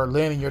you are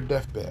laying in your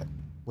deathbed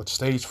with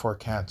stage 4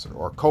 cancer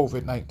or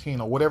COVID-19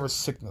 or whatever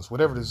sickness,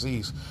 whatever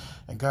disease.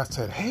 And God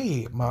said,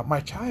 hey, my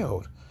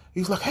child.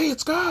 He's like, hey,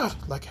 it's God.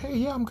 Like, hey,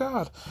 yeah, I'm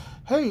God.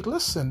 Hey,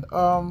 listen.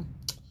 And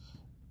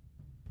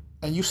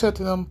you said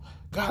to them,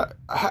 God,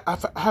 I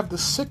have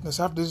this sickness,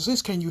 I have this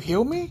disease. Can you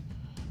heal me?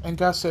 And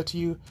God said to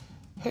you,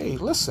 hey,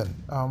 listen,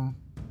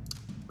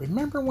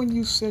 remember when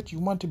you said you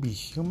want to be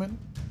human?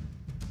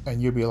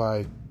 And you'd be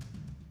like,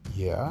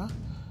 yeah.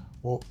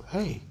 Well,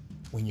 hey,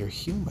 when you're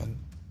human,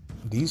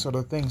 these are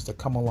the things that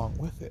come along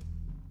with it.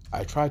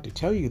 I tried to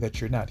tell you that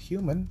you're not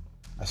human.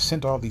 I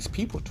sent all these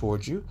people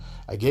towards you.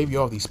 I gave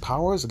you all these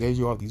powers. I gave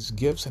you all these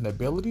gifts and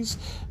abilities,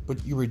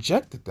 but you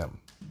rejected them.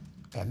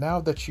 And now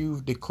that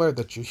you've declared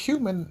that you're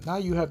human, now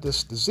you have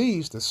this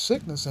disease, this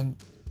sickness, and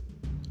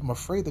I'm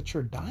afraid that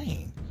you're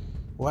dying.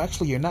 Well,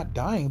 actually, you're not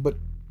dying, but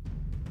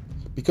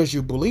because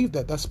you believe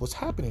that that's what's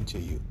happening to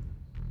you.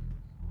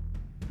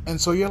 And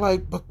so you're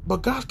like,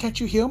 but God, can't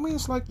you heal me?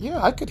 It's like,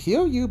 yeah, I could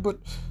heal you, but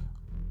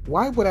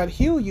why would I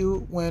heal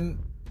you when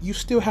you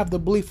still have the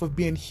belief of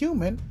being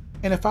human?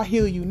 And if I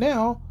heal you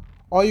now,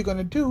 all you're going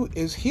to do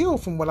is heal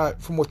from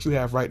what you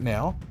have right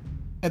now.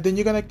 And then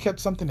you're going to catch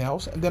something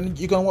else. And then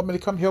you're going to want me to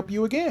come help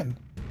you again.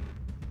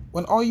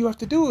 When all you have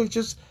to do is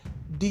just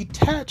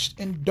detach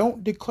and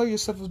don't declare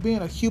yourself as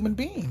being a human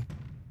being.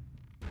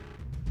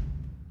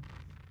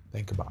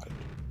 Think about it.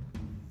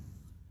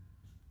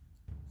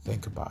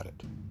 Think about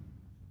it.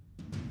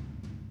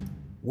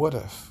 What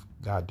if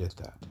God did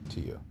that to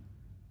you?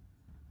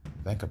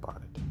 Think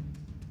about it.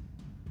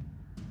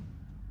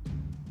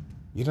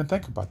 You didn't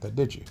think about that,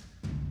 did you?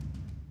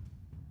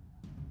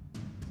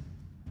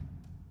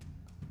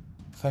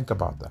 Think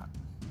about that.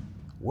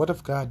 What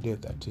if God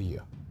did that to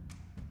you?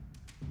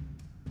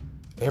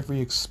 Every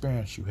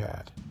experience you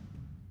had.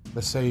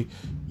 Let's say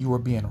you were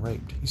being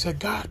raped. You said,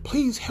 God,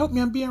 please help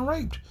me, I'm being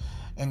raped.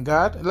 And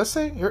God, let's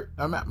say, here,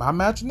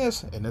 imagine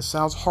this, and it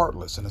sounds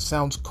heartless and it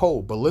sounds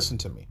cold, but listen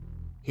to me.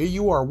 Here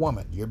you are, a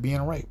woman, you're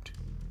being raped.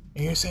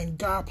 And you're saying,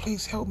 God,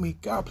 please help me.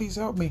 God, please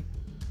help me.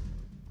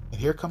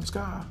 And here comes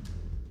God.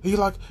 And you're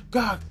like,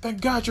 God,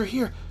 thank God you're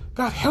here.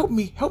 God, help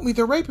me,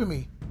 they're raping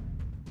me.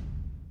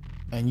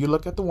 And you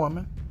look at the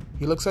woman,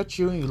 he looks at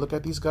you, and you look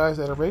at these guys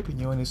that are raping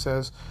you, and he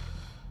says,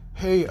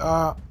 hey,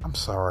 I'm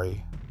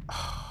sorry.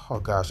 Oh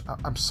gosh,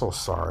 I'm so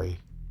sorry.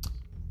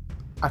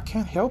 I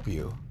can't help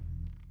you.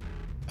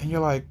 And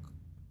you're like,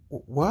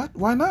 what?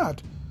 Why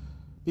not?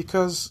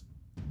 Because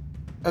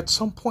at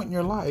some point in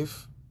your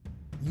life,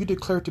 you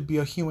declare to be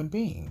a human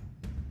being.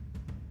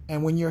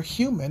 And when you're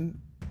human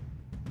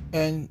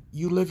and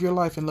you live your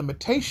life in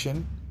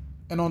limitation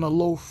and on a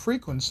low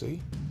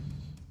frequency,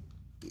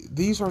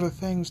 these are the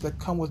things that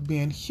come with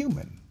being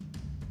human.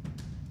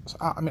 So,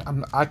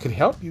 I could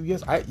help you.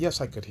 Yes,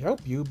 I could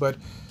help you. But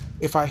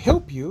if I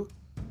help you,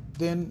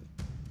 then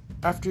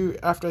after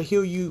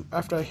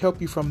I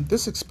help you from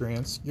this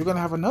experience, you're gonna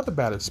have another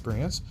bad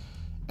experience,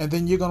 and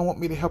then you're gonna want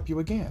me to help you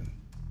again.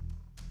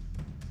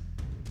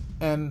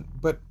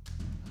 But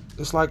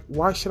it's like,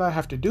 why should I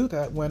have to do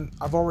that when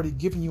I've already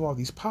given you all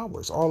these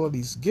powers, all of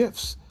these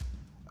gifts?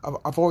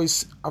 I've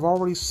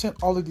already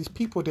sent all of these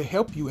people to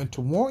help you and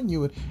to warn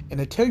you and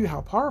to tell you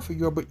how powerful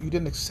you are, but you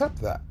didn't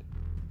accept that.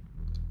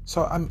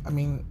 So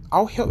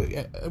I'll help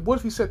you. What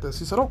if he said this?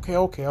 He said,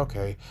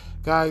 okay,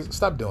 guys,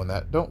 stop doing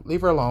that. Don't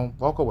leave her alone.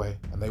 Walk away.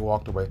 And they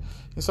walked away.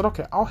 He said,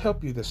 okay, I'll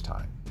help you this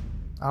time.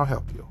 I'll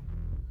help you.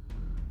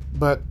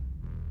 But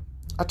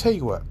I tell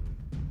you what.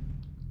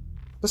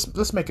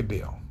 Let's make a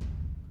deal.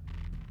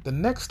 The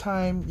next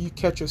time you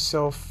catch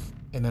yourself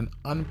in an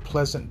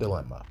unpleasant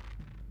dilemma,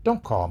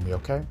 don't call me,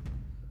 okay?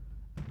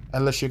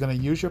 Unless you're going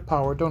to use your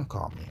power, don't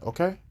call me,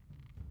 okay?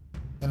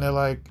 And they're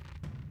like,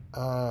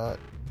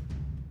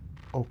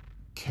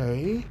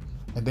 okay.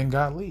 And then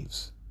God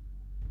leaves.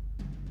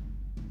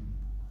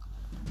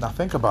 Now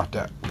think about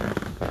that.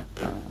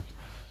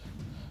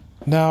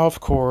 Now, of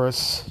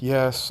course,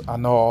 yes, I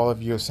know all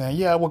of you are saying,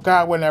 yeah, well,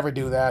 God would never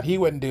do that. He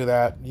wouldn't do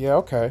that. Yeah,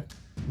 okay.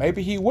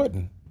 Maybe he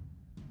wouldn't.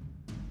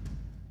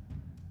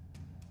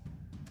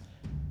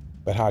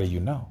 But how do you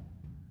know?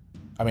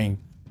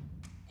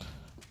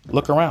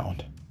 Look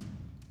around.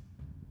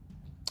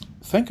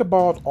 Think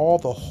about all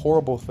the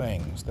horrible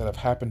things that have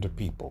happened to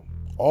people.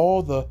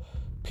 All the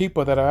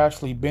people that have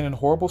actually been in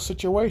horrible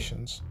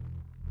situations.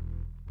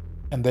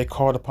 And they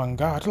called upon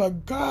God. They're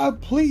like,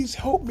 God, please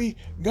help me.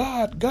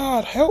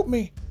 God, help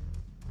me.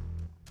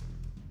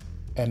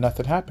 And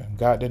nothing happened.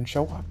 God didn't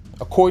show up.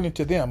 According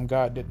to them,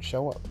 God didn't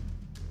show up.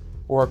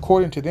 Or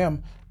according to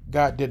them,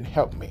 God didn't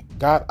help me.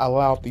 God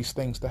allowed these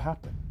things to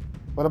happen.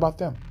 What about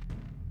them?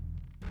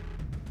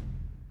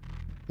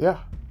 Yeah.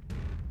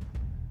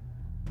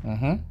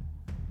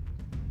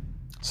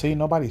 See,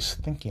 nobody's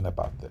thinking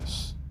about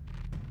this.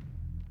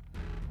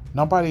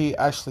 Nobody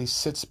actually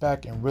sits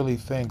back and really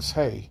thinks,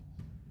 hey,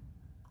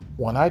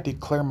 when I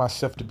declare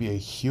myself to be a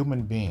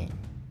human being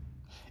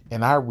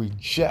and I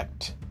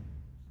reject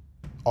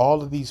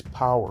all of these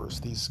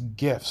powers, these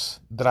gifts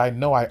that I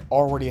know I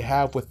already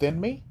have within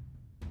me,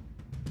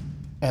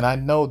 and I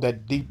know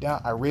that deep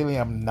down I really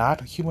am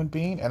not a human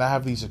being and I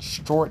have these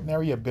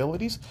extraordinary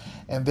abilities,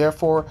 and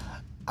therefore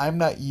I'm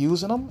not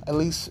using them, at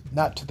least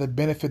not to the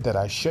benefit that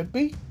I should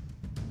be,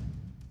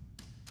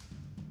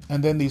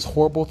 and then these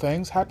horrible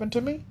things happen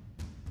to me,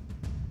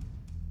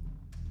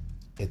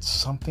 it's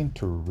something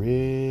to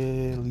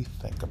really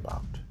think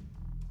about,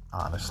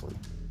 honestly.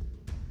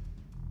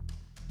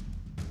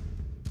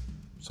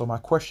 So my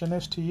question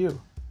is to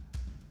you.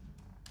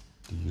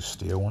 Do you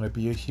still want to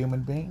be a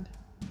human being?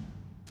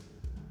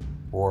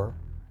 Or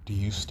do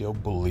you still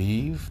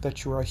believe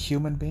that you're a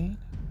human being?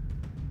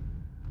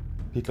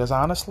 Because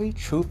honestly,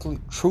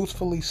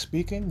 truthfully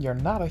speaking, you're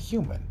not a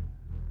human.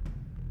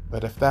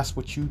 But if that's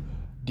what you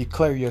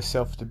declare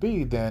yourself to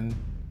be, then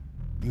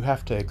you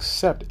have to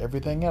accept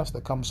everything else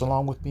that comes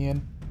along with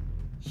being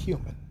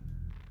human.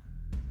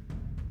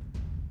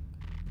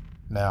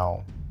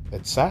 Now,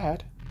 it's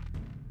sad.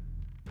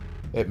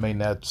 It may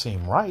not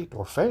seem right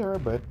or fair,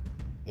 but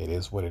it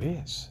is what it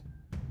is.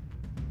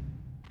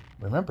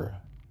 Remember,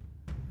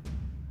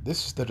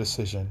 this is the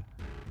decision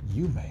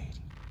you made.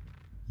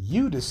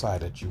 You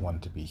decided you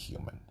wanted to be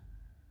human.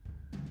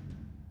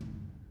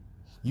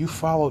 You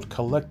followed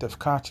collective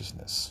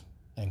consciousness.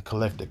 And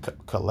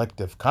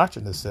collective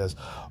consciousness says,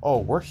 oh,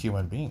 we're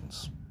human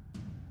beings.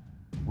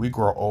 We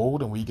grow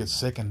old and we get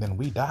sick and then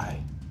we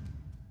die.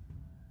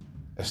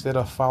 Instead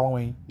of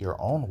following your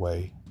own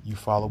way, you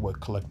follow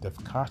what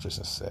collective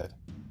consciousness said.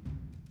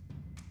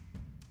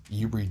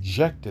 You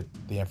rejected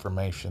the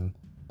information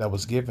that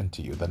was given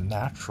to you, the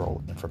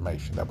natural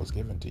information that was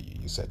given to you.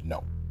 You said,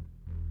 no.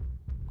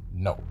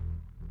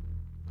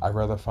 I'd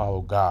rather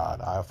follow God.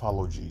 I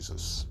follow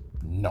Jesus.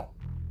 No.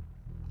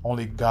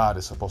 Only God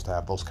is supposed to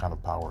have those kind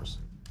of powers.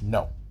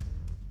 No.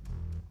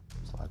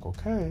 It's like,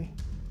 okay.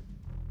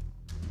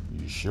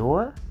 You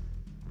sure?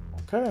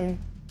 Okay.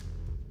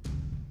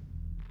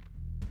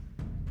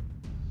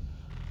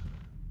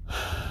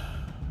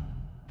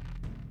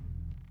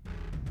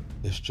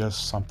 It's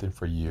just something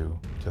for you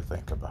to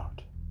think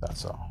about.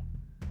 That's all.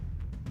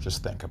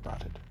 Just think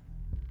about it.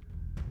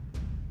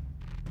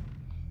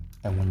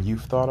 And when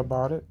you've thought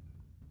about it,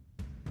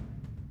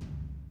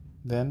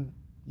 then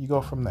you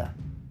go from there.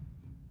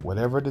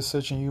 Whatever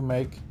decision you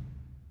make,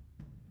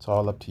 it's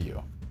all up to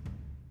you.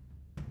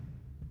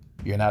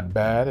 You're not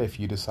bad if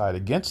you decide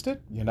against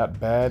it. You're not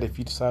bad if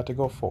you decide to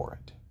go for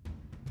it.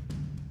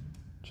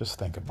 Just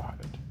think about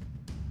it.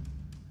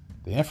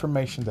 The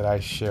information that I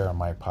share on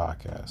my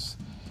podcast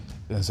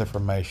is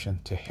information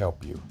to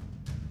help you,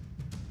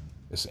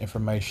 It's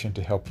information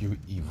to help you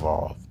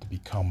evolve, to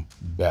become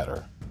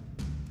better,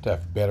 to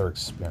have better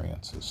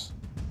experiences.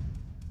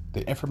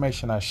 The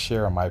information I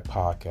share on my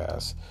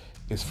podcast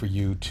is for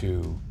you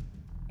to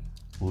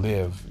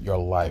live your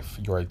life,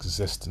 your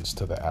existence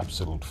to the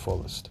absolute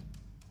fullest.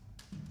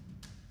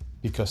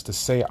 Because to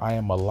say I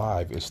am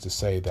alive is to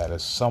say that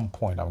at some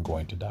point I'm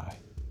going to die.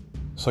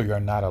 So you're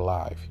not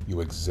alive. You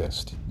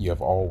exist. You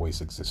have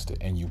always existed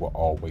and you will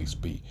always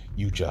be.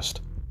 You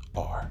just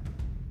are.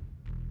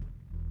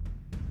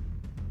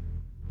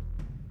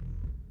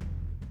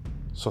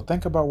 So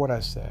think about what I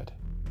said.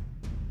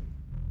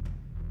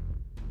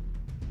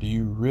 Do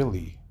you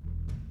really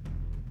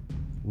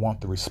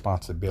want the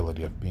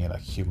responsibility of being a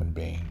human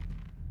being?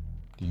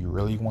 Do you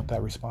really want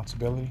that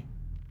responsibility?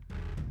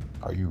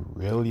 Are you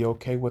really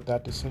okay with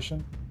that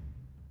decision?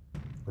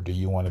 Or do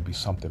you want to be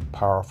something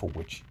powerful,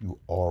 which you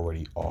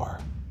already are?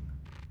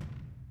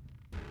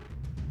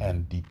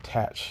 And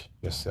detach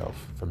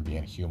yourself from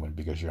being human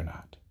because you're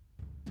not.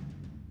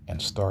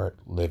 And start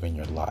living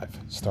your life.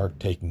 Start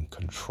taking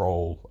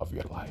control of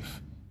your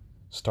life.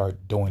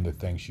 Start doing the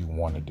things you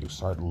want to do.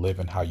 Start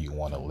living how you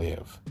want to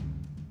live.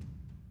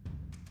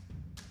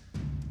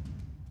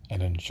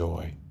 And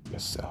enjoy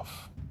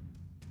yourself.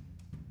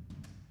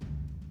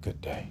 Good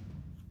day.